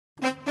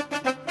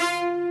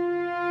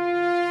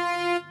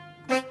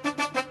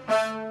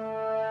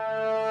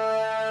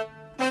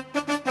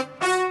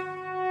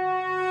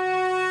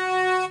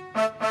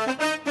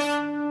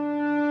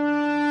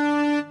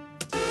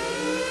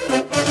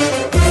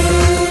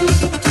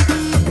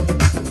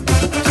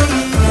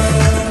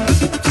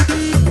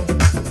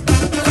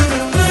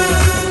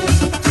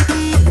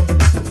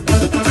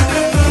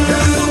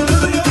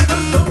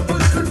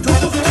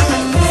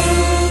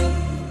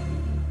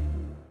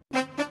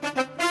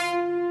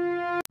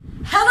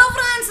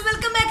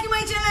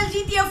channel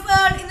GTF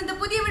World. In the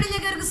video video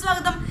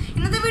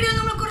in the video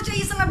updates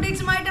friends, update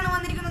Chennai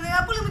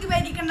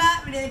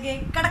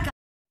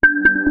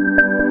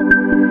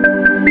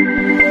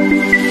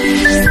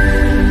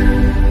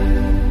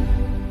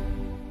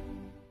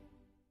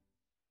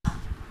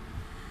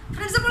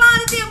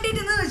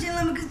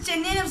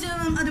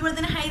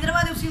and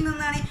Hyderabad. These two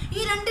teams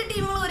are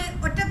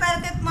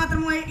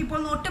automatic.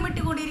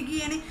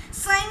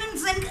 Simon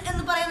Zenk and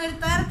the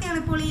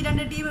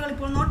team are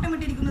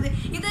automatic.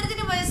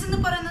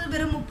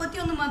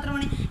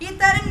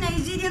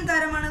 Nigerian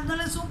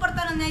super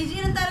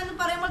Nigerian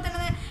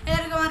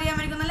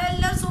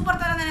super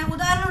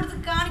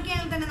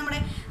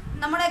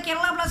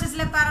Kerala Blasters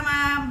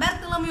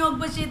Bartholomew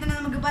Ogbache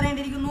നമുക്ക്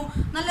പറയേണ്ടിയിരിക്കുന്നു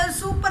നല്ല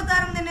super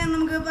താരം തന്നെ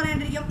നമുക്ക്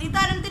പറയേണ്ടിയിരിക്കും ഈ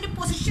താരത്തിന്റെ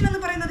position എന്ന്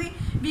പറയുന്നത്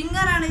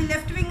വിങ്ങർ ആണ്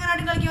ലെഫ്റ്റ് വിങ്ങർ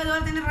ആയിട്ട് കളിക്കും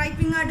അതുപോലെ തന്നെ റൈറ്റ്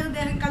വിങ്ങർ ആയിട്ട്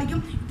അദ്ദേഹം കളിക്കും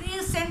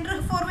ഇത് സെന്റർ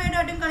ഫോർവേഡ്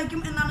ആയിട്ടും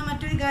കളിക്കും എന്നാണ്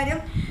മറ്റൊരു കാര്യം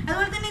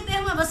അതുപോലെ തന്നെ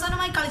ഇദ്ദേഹം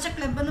അവസാനമായി കളിച്ച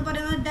ക്ലബ്ബ് എന്ന്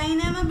പറയുന്നത്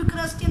ഡൈനാമോ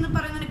ബുക്കാറസ്റ്റ് എന്ന്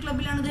പറയുന്ന ഒരു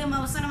ക്ലബ്ബിലാണ് ഇദ്ദേഹം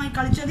അവസാനമായി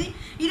കളിച്ചത്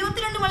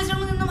 22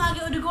 മത്സരങ്ങളിൽ നിന്നും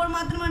ആകെ ഒരു ഗോൾ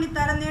മാത്രമാണ് ഈ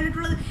താരം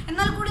നേടിയിട്ടുള്ളത്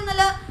എന്നാൽ കൂടി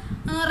നല്ല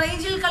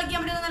റേഞ്ചിൽ കളിക്കാൻ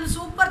പറ്റുന്ന നല്ല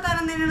സൂപ്പർ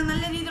താരം തന്നെയാണ്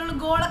നല്ല രീതിയിലുള്ള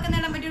ഗോളൊക്കെ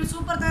നേടാൻ പറ്റിയ ഒരു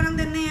സൂപ്പർ താരം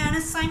തന്നെയാണ്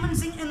സൈമൺ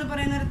സിംഗ് എന്ന്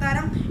പറയുന്ന ഒരു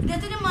താരം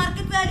ഇദ്ദേഹത്തിന്റെ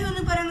മാർക്കറ്റ് വാല്യൂ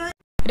എന്ന് പറയുന്നത്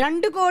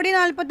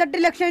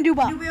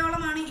 2,48,00,000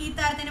 രൂപയോളമാണ് ഈ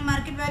താരത്തിന്റെ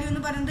മാർക്കറ്റ് വാല്യൂ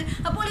എന്ന് പറയുന്നത്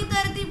അപ്പോൾ ഈ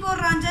താരത്തിൽ ഇപ്പോൾ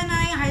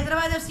റാഞ്ചാനായ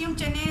ഹൈദരാബാദ് എഫ്സിയും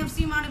ചെന്നൈ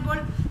എഫ്സിയും ആണ് ഇപ്പോൾ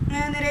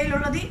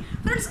നിരയിലുള്ളത്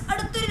ഫ്രണ്ട്സ്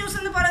അടുത്തൊരു ന്യൂസ്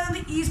എന്ന് പറയുന്നത്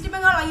ഈസ്റ്റ്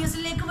ബംഗാൾ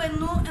ISLലേക്ക്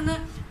വരുന്നു എന്ന്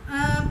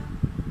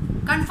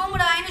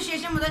കൺഫേംഡ് ആയതിനു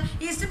ശേഷം മുതൽ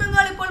ഈസ്റ്റ്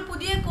ബംഗാൾ ഇപ്പോൾ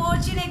പുതിയ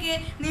കോച്ചിലേക്ക്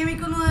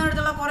നിയമിക്കുന്നു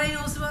എന്നുള്ള കുറേ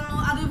ന്യൂസ് വന്നു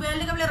അത്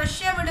വേൾഡ് കപ്പിലെ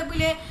റഷ്യ വേൾഡ്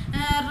കപ്പിലെ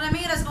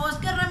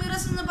ഓസ്കർ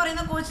റമീറസ് എന്ന്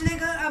പറയുന്ന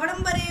കോച്ചിലേക്ക് അവിടം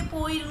വരെ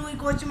പോയിരുന്നു ഈ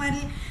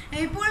കോച്ചുമാരിൽ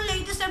ഇപ്പോൾ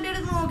ലേറ്റസ്റ്റ്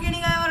അപ്ഡേറ്റ്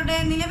നോക്കുകയാണെങ്കിൽ അവരുടെ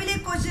നിലവിലെ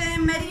കോച്ച്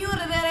മരിയോ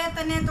റിവേറയെ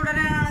തന്നെ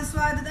തുടരാനാണ്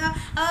സാധ്യത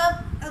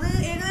അത്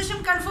ഏകദേശം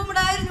കൺഫേംഡ്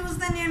ആയ ഒരു ന്യൂസ്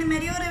തന്നെയാണ്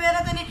മരിയോ റിവേറ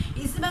തന്നെ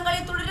ഈസ്റ്റ്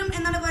ബംഗാളിൽ തുടരും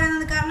എന്നാണ്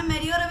പറയുന്നത് കാരണം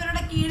മരിയോ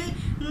റിവേറയുടെ കീഴിൽ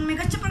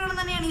മികച്ച പ്രകടനം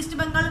തന്നെയാണ് ഈസ്റ്റ്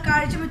ബംഗാൾ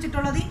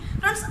കാഴ്ചവെച്ചിട്ടുള്ളത്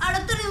ഫ്രണ്ട്സ്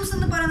അടുത്തൊരു ന്യൂസ്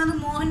എന്ന് പറയുന്നത്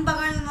മോഹൻ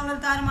ബഗാൻ എന്നുള്ള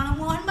താരമാണ്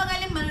മോഹൻ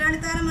ബഗാനിലെ മലയാളി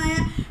താരമായ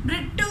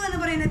ബ്രിട്ടോ എന്ന്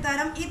പറയുന്ന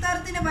താരം ഈ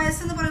താരത്തിന്റെ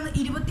വയസ്സെന്ന് പറയുന്നത്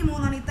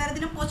 23 ഈ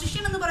താരത്തിന്റെ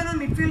പൊസിഷൻ എന്ന് പറയുന്നത്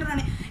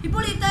മിഡ്ഫീൽഡറാണ്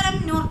ഇപ്പോൾ ഈ താരം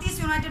നോർത്ത്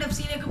ഈസ്റ്റ് യുണൈറ്റഡ്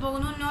എഫ്സിയിലേക്ക്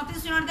പോകുന്നു നോർത്ത്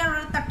ഈസ്റ്റ്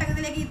യുണൈറ്റഡ്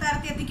തട്ടകത്തിലേക്ക് ഈ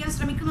താരത്തെ എത്തിക്കാൻ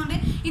ശ്രമിക്കുന്നുണ്ട്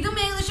ഇതും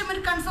ഏകദേശം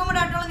ഒരു കൺഫേംഡ്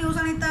ആയിട്ടുള്ള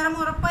ന്യൂസാണ് ഈ താരം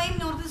ഉറപ്പായും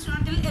നോർത്ത് ഈസ്റ്റ്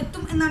യുണൈറ്റഡിൽ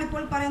എത്തും എന്നാണ്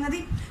ഇപ്പോൾ പറയുന്നത്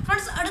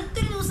ഫ്രണ്ട്സ്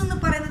അടുത്തൊരു ന്യൂസ് എന്ന്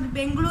പറയുന്നത്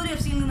ബംഗളൂരു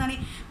എഫ്സിയിൽ നിന്നാണ്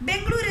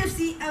ബംഗളൂരു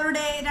എഫ്സി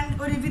അവരുടെ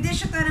ഒരു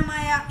വിദേശ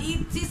താരമായ ഈ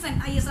സീസൺ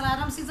ISL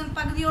 6ാം സീസൺ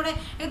പകുതിയോടെ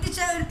എത്തിച്ച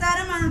ഒരു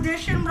താരമാണ്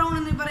ദേശൻ ബ്രൗൺ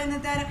എന്ന് പറയുന്ന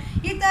താരം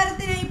ഈ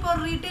താരത്തിനെ ഇപ്പോൾ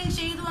റീറ്റെയിൻ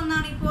ചെയ്തു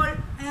എന്നാണ് ഇപ്പോൾ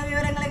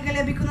വിവരങ്ങളൊക്കെ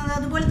ലഭിക്കുന്നത്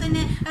അതുപോലെ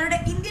തന്നെ അവരുടെ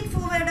ഇന്ത്യൻ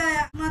ഫോർവേഡായ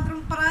മാത്രം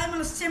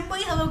പ്രായമുള്ള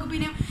ചെമ്പൈ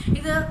ഹവകുപ്പിനെ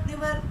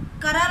ഇവർ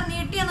കരാർ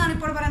നീട്ടിയെന്നാണ്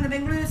ഇപ്പോൾ പറയുന്നത്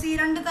ബംഗളൂരു എഫ്സി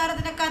 2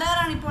 താരത്തിന്റെ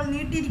കരാറാണ് ഇപ്പോൾ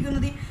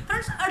നീട്ടിയിരിക്കുന്നത്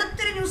ഫ്രണ്ട്സ്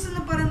അടുത്തൊരു ന്യൂസ്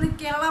എന്ന് പറയുന്നത്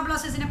കേരള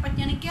ബ്ലാസ്റ്റേഴ്സിനെ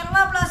പറ്റിയാണ് കേരള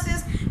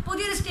ബ്ലാസ്റ്റേഴ്സ്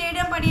പുതിയൊരു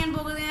സ്റ്റേഡിയം പണിയാൻ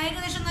പോകുന്നത്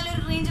ഏകദേശം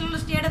നല്ലൊരു റേഞ്ചിലുള്ള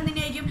സ്റ്റേഡിയം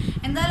തന്നെയായിരിക്കും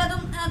എന്തായാലും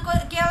അതും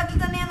കേരളത്തിൽ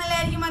തന്നെ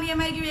നല്ലതായിരിക്കും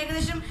അറിയാമായിരിക്കും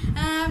ഏകദേശം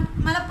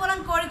മലപ്പുറം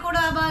കോഴിക്കോട്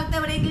ആ ഭാഗത്ത്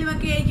എവിടെയെങ്കിലും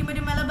ഒക്കെ ആയിരിക്കും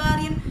ഒരു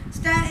മലബാറിയൻ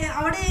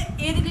അവിടെ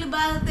ഏതെങ്കിലും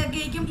ഭാഗത്തൊക്കെ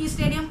ആയിരിക്കും ഈ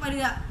സ്റ്റേഡിയം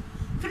വരിക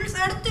ഫ്രണ്ട്സ്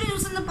അടുത്തൊരു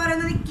ന്യൂസ് എന്ന്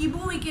പറയുന്നത്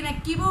കിബു വിക്കനെ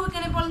ഇപ്പോൾ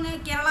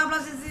കേരള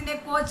ബ്ലാസ്റ്റേഴ്സിന്റെ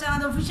കോച്ചാണ്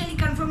അത് ഒഫീഷ്യലി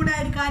കൺഫേംഡ്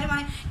ആയ ഒരു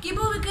കാര്യമാണ്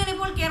കിബു വിക്കൻ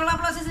ഇപ്പോൾ കേരള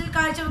ബ്ലാസ്റ്റേഴ്സിൽ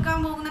കാഴ്ചവെക്കാൻ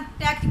പോകുന്ന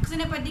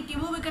ടാക്ടിക്സിനെ പറ്റി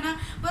കിബു വിക്കന്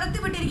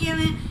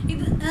പുറത്തുവിട്ടിരിക്കുകയാണ്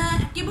ഇത്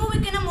കിബു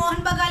വിക്കന് മോഹൻ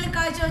ബഗാനിൽ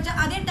കാഴ്ചവെച്ച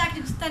അതേ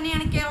ടാക്ടിക്സ്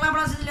തന്നെയാണ് കേരള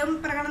ബ്ലാസ്റ്റേഴ്സിലും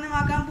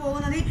പ്രകടനമാക്കാൻ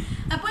പോകുന്നത്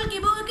അപ്പോൾ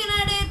കിബു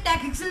വിക്കനയുടെ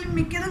ടാക്ടിക്സിൽ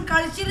മിക്കതും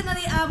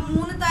കളിച്ചിരുന്നത്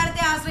 3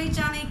 താരത്തെ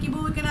ആശ്രയിച്ചാണ് കിബു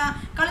വിക്കന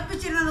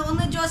കളിപ്പിച്ചിരുന്നത്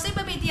ഒന്ന്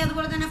ജോസഫ് ബെറ്റി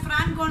അതുപോലെ തന്നെ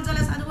ഫ്രാങ്ക്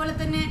ഗോൺസാലസ് അതുപോലെ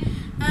തന്നെ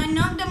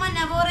നോക്ഡമ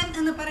നവോറൻ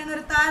എന്ന് പറയുന്ന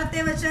ഒരു താരത്തെ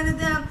വെച്ചാണ്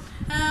ഇത്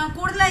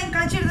കൂടുതലായും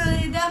കളിച്ചിരുന്നത്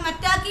ഇദ്ദേഹം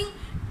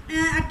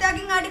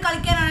അറ്റാക്കിംഗ് ആയിട്ട്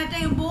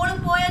കളിക്കാനാണ് ബോൾ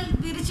പോയാൽ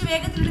തിരിച്ച്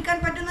വേഗത്തിൽ എടുക്കാൻ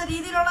പറ്റുന്ന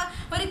രീതിയിലുള്ള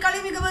ഒരു കളി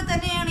മികവ്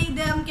തന്നെയാണ്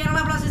ഇദ്ദേഹം കേരള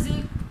ബ്ലാസ്റ്റേഴ്സിൽ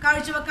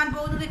കാഴ്ചവെക്കാൻ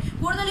പോകുന്നത്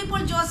കൂടുതൽ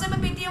ഇപ്പോൾ ജോസഫ്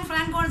ബെറ്റിയും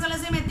ഫ്രാങ്ക്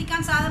ഗോൺസാലസും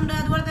എത്തിക്കാൻ സാധ്യതയുണ്ട്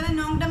അതുപോലെ തന്നെ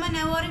നോക്ഡമ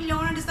നവോറിൻ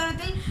ലോൺ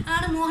അടിസ്ഥാനത്തിൽ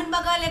ആണ് മോഹൻ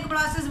ബഗാനിലേക്ക്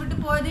ബ്ലാസ്റ്റേഴ്സ് വിട്ടു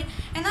പോയത്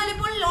എന്നാൽ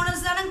ഇപ്പോൾ ലോൺ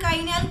അടിസ്ഥാനം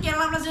കഴിഞ്ഞാൽ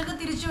കേരള ബ്ലാസ്റ്റേഴ്സ്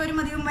തിരിച്ചു വരും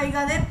അധികം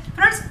വൈകാതെ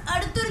ഫ്രണ്ട്സ്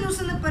അടുത്തൊരു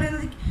ന്യൂസ് എന്ന്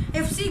പറയുന്നത്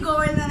FC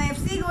ഗോവയിൽ നിന്നാണ്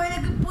FC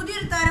ഗോവയിലേക്ക്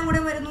പുതിയൊരു താരം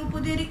കൂടെ വരുന്നു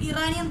പുതിയൊരു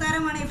ഇറാനിയൻ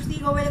താരമാണ് FC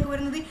ഗോവയിലേക്ക്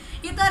വരുന്നത്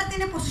ഈ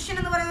താരത്തിന്റെ പൊസിഷൻ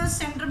എന്ന് പറയുന്നത്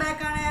സെന്റർ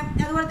ബാക്ക് ആണ്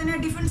അതുപോലെ തന്നെ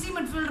ഡിഫൻസീവ്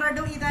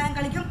മിഡ്ഫീൽഡറായിട്ടും ഈ താരം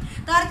കളിക്കും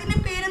താരത്തിന്റെ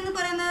പേരെന്ന്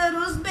പറയുന്നത്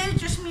റോസ്ബെൽ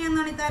ചഷ്മി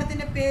എന്നാണ് ഈ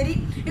താരത്തിന്റെ പേര്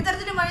ഈ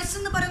താരത്തിന്റെ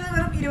വയസ്സെന്ന് പറയുന്നത്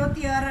വെറും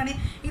 26 ആണ്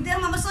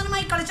ഇദ്ദേഹം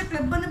അവസാനമായി കളിച്ച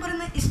ക്ലബ്ബ് എന്ന്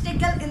പറയുന്നത്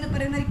ഇസ്റ്റഗൽ എന്ന്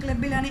പറയുന്ന ഒരു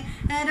ക്ലബ്ബിലാണ്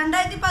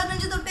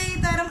 2015 തൊട്ടേ ഈ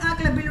താരം ആ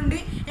ക്ലബ്ബിലുണ്ട്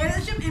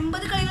ഏകദേശം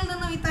 80 കളികളിൽ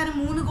നിന്നും ഈ താരം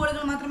 3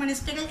 ഗോളുകൾ മാത്രമാണ്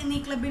ഇസ്റ്റഗൽ എന്നീ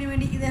ക്ലബ്ബിന്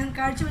വേണ്ടി ഇദ്ദേഹം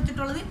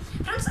കാഴ്ചവെച്ചിട്ടുള്ളത്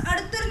ഫ്രണ്ട്സ്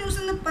അടുത്തൊരു ന്യൂസ്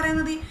എന്ന്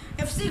പറയുന്നത്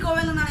FC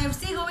ഗോവയിൽ നിന്നാണ്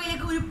FC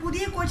ഗോവയിലേക്ക് ഒരു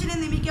പുതിയ കോച്ചിനെ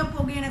നിയമിക്കാൻ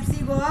പോകുകയാണ് FC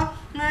ഗോവ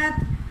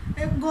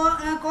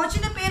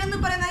കോച്ചിന്റെ പേരെന്ന്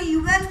പറയുന്നത്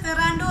യുവാൻ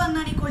ഫെറാൻഡോ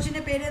എന്നാണ് ഈ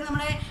കോച്ചിന്റെ പേര്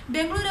നമ്മുടെ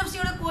ബംഗളൂരു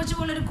എഫ്സിയുടെ കോച്ച്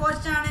പോലെ ഒരു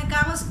കോച്ചാണ്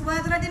കാർലോസ്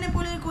കുവാദ്രാറ്റിനെ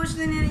പോലെ ഒരു കോച്ച്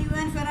തന്നെയാണ്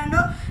യുവാൻ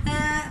ഫെറാൻഡോ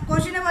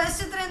കോച്ചിന്റെ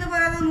വയസ്സ് എത്ര എന്ന്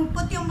പറയുന്നത്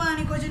 39 ആണ്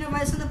ഈ കോച്ചിന്റെ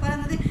വയസ്സെന്ന്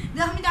പറയുന്നത്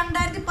ഇദ്ദേഹം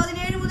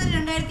 2017 മുതൽ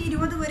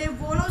 2020 വരെ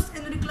വോലോസ്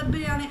എന്നൊരു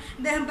ക്ലബ്ബിലാണ്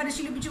ഇദ്ദേഹം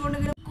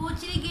പരിശീലിപ്പിച്ചുകൊണ്ടിരിക്കുന്നത്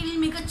കോച്ചിന് കീഴിൽ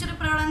മികച്ചൊരു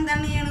പ്രകടനം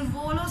തന്നെയാണ്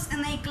വോലോസ്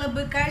എന്ന ഈ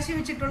ക്ലബ്ബ്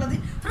കാഴ്ചവെച്ചിട്ടുള്ളത്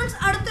ഫ്രണ്ട്സ്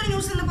അടുത്തൊരു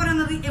ന്യൂസ് എന്ന്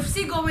പറയുന്നത് FC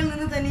ഗോവയിൽ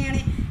നിന്ന്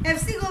തന്നെയാണ്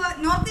FC ഗോവ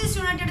നോർത്ത് ഈസ്റ്റ്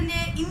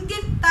യുണൈറ്റഡിന്റെ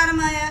ഇന്ത്യൻ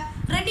താരമായ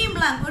റെഡീം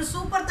ബ്ലാങ്ക്, ഒരു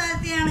സൂപ്പർ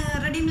താരത്തെയാണ്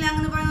റെഡീം ബ്ലാങ്ക്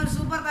എന്ന് പറയുന്ന ഒരു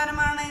സൂപ്പർ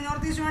താരമാണ്,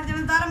 നോർത്ത് ഈസ്റ്റ്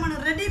യുണൈറ്റഡിന്റെ താരമാണ്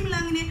റെഡീം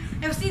ബ്ലാങ്കിന്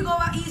FC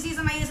ഗോവ ഈ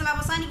സീസൺ ISL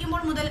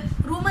അവസാനിക്കുമ്പോൾ മുതൽ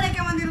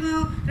റൂമറൊക്കെ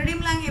വന്നിരുന്നു റെഡീം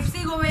ബ്ലാങ്ക് FC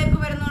ഗോവയിലേക്ക്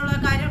വരുന്നുള്ള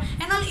കാര്യം.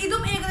 എന്നാൽ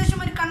ഇതും ഏകദേശം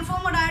ഒരു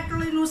കൺഫേംഡ്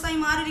ആയിട്ടുള്ള ന്യൂസായി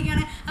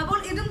മാറിയിരിക്കുകയാണ്. അപ്പോൾ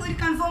ഇതും ഒരു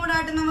കൺഫേംഡ്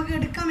ആയിട്ട് നമുക്ക്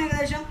എടുക്കാം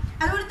ഏകദേശം.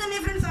 അതുപോലെ തന്നെ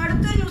ഫ്രണ്ട്സ്,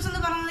 അടുത്തൊരു ന്യൂസ്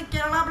എന്ന് പറയുന്നത്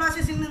കേരള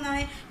ബ്ലാസ്റ്റേഴ്സിൽ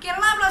നിന്നാണ്.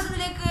 കേരള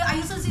ബ്ലാസ്റ്റേഴ്സിലേക്ക്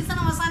ISL സീസൺ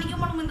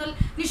അവസാനിക്കുമ്പോൾ മുതൽ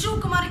നിഷു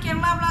കുമാർ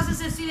കേരള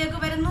ബ്ലാസ്റ്റേഴ്സ് FC-യിലേക്ക്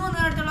വരുന്നു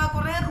എന്നതിലുള്ള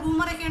കുറേ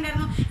റൂമറൊക്കെ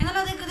ഉണ്ടായിരുന്നു. എന്നാൽ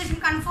അത് ഏകദേശം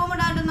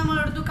കൺഫേംഡ് ആയിട്ട് നമ്മൾ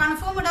എടുത്തു,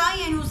 കൺഫേംഡ്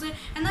ആയി ആ ന്യൂസ്.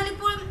 എന്നാൽ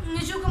ഇപ്പോൾ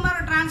Nishu Kumar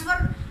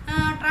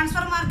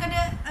transfer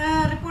market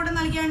report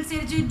നൽകിയ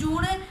അനുസരിച്ച്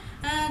ജൂൺ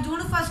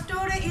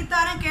 1 ഈ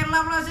താരം കേരള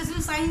ബ്ലാസ്റ്റേഴ്സിൽ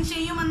സൈൻ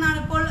ചെയ്യുമെന്നാണ്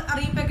ഇപ്പോൾ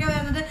അറിയിപ്പൊക്കെ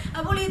വരുന്നത്.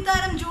 അപ്പോൾ ഈ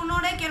താരം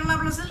ജൂണോടെ കേരള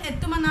ബ്ലാസ്റ്റേഴ്സിൽ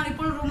എത്തുമെന്നാണ്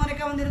ഇപ്പോൾ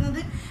റൂമറൊക്കെ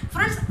വന്നിരുന്നത്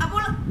ഫ്രണ്ട്സ്.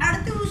 അപ്പോൾ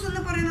അടുത്ത ന്യൂസ്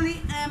എന്ന് പറയുന്നത്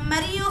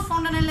മരിയോ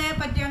ഫോണ്ടനല്ലയെ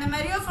പറ്റിയാണ്.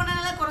 മരിയോ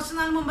ഫോണ്ടനല്ല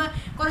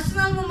കുറച്ച്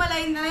നാൾ മുമ്പല്ല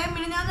ഇന്നലെ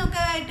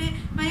മിനിഞ്ഞാന്നൊക്കെ ആയിട്ട്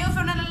മരിയോ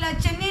ഫോണ്ടനല്ല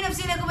ചെന്നൈയിൻ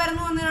FC-യിലേക്ക്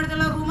വരുന്നു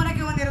എന്നതിനടുത്തുള്ള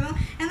റൂമറൊക്കെ വന്നിരുന്നു.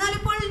 എന്നാൽ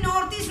ഇപ്പോൾ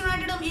നോർത്ത് ഈസ്റ്റ്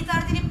യുണൈറ്റഡും ഈ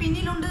താരത്തിന്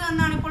പിന്നിലുണ്ട്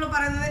എന്നാണ് ഇപ്പോൾ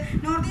പറയുന്നത്.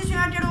 നോർത്ത് ഈസ്റ്റ്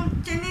യുണൈറ്റഡും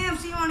ചെന്നൈ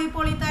FC-യുമാണ്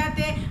ഇപ്പോൾ ഈ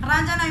താരത്തെ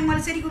റാഞ്ചാനായി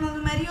മത്സരിക്കുന്നത്.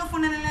 മരിയോ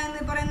ഫോണ്ടനല്ല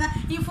എന്ന് പറയുന്ന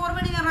ഈ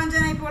ഫോർവേഡിനെ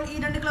റാഞ്ചാനായി ഇപ്പോൾ ഈ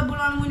രണ്ട്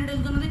ക്ലബ്ബുകളാണ്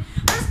മുന്നിട്ടെടുക്കുന്നത്.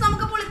 ഫ്രണ്ട്സ്,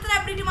 നമുക്കപ്പോൾ ഇത്ര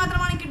അപ്ഡേറ്റ്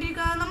മാത്രമാണ്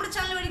കിട്ടിയിരിക്കുന്നത്. നമ്മുടെ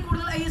ചാനൽ വഴി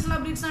കൂടുതൽ ISL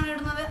അപ്ഡേറ്റ്സ് ആണ്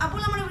ഇടുന്നത്. അപ്പോൾ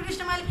നമ്മുടെ വീഡിയോ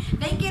ഇഷ്ടമായാൽ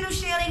ലൈക്ക് ചെയ്യാനും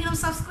ഷെയർ ചെയ്യാനും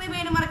സബ്സ്ക്രൈബ്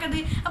ചെയ്യാനും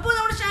മറക്കരുത്. അപ്പോൾ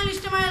നമ്മുടെ ചാനൽ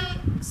ഇഷ്ടമായാൽ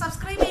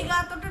സബ്സ്ക്രൈബ് ചെയ്യുക,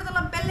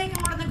 തൊട്ടടുത്തുള്ള ബെൽ ഐക്കൺ